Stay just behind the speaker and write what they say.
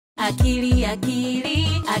Akili,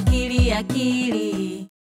 akili, akili, akili.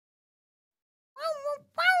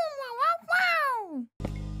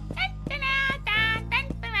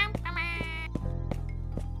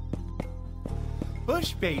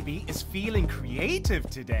 Bush Baby is feeling creative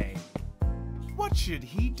today. What should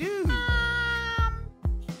he do?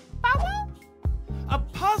 Puzzle? A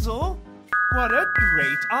puzzle? What a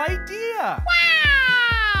great idea!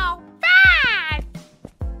 Wow! Bad!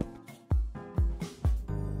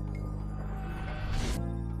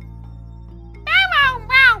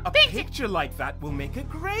 Wow! A picture like that will make a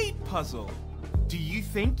great puzzle. Do you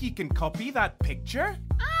think you can copy that picture?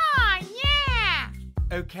 Oh, yeah!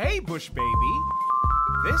 Okay, Bush Baby.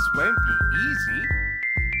 This won't be easy.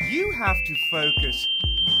 You have to focus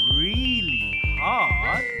really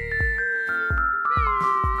hard.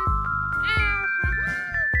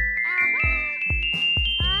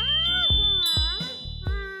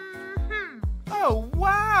 Oh,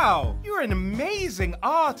 wow! You're an amazing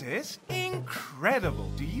artist. Incredible.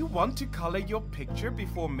 Do you want to color your picture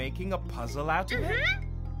before making a puzzle out of it?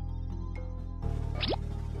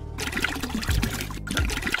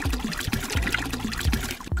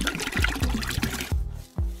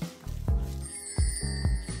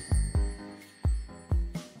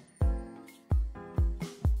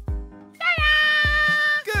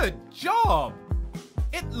 Good job!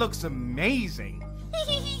 It looks amazing.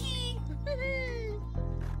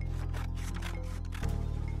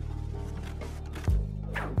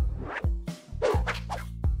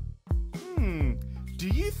 Do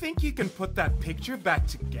you think you can put that picture back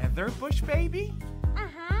together, Bush Baby?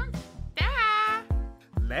 Duh.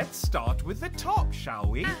 Let's start with the top, shall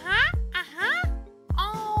we?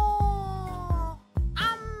 Oh.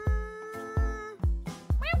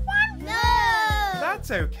 Wait, what? No! That's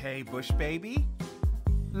okay, Bush Baby.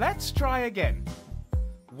 Let's try again.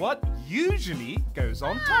 What usually goes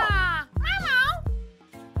on top? Hello.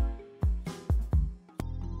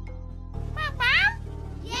 Papa?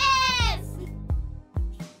 Yes!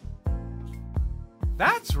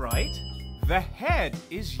 That's right. The head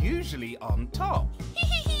is usually on top.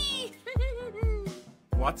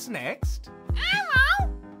 What's next? Hello.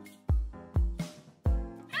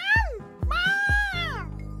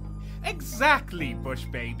 Mom. Exactly, Bush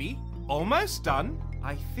Baby. Almost done.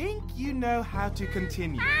 I think you know how to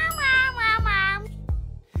continue.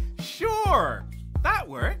 Sure, that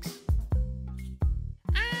works.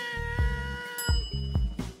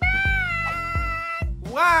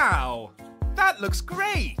 Wow, that looks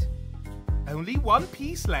great. Only one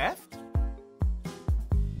piece left.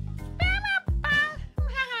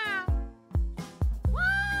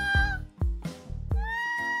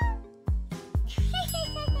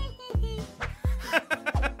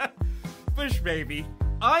 Bush Baby,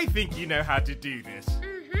 I think you know how to do this.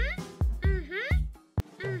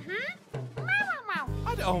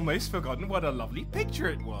 I'd almost forgotten what a lovely picture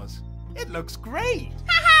it was. It looks great.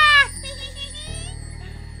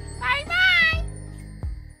 Bye-bye.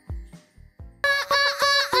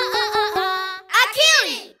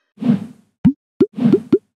 Akili!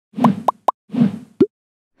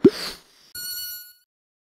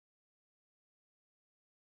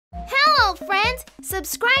 Hello, friends!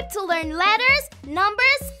 Subscribe to learn letters,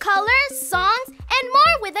 numbers, colors, songs,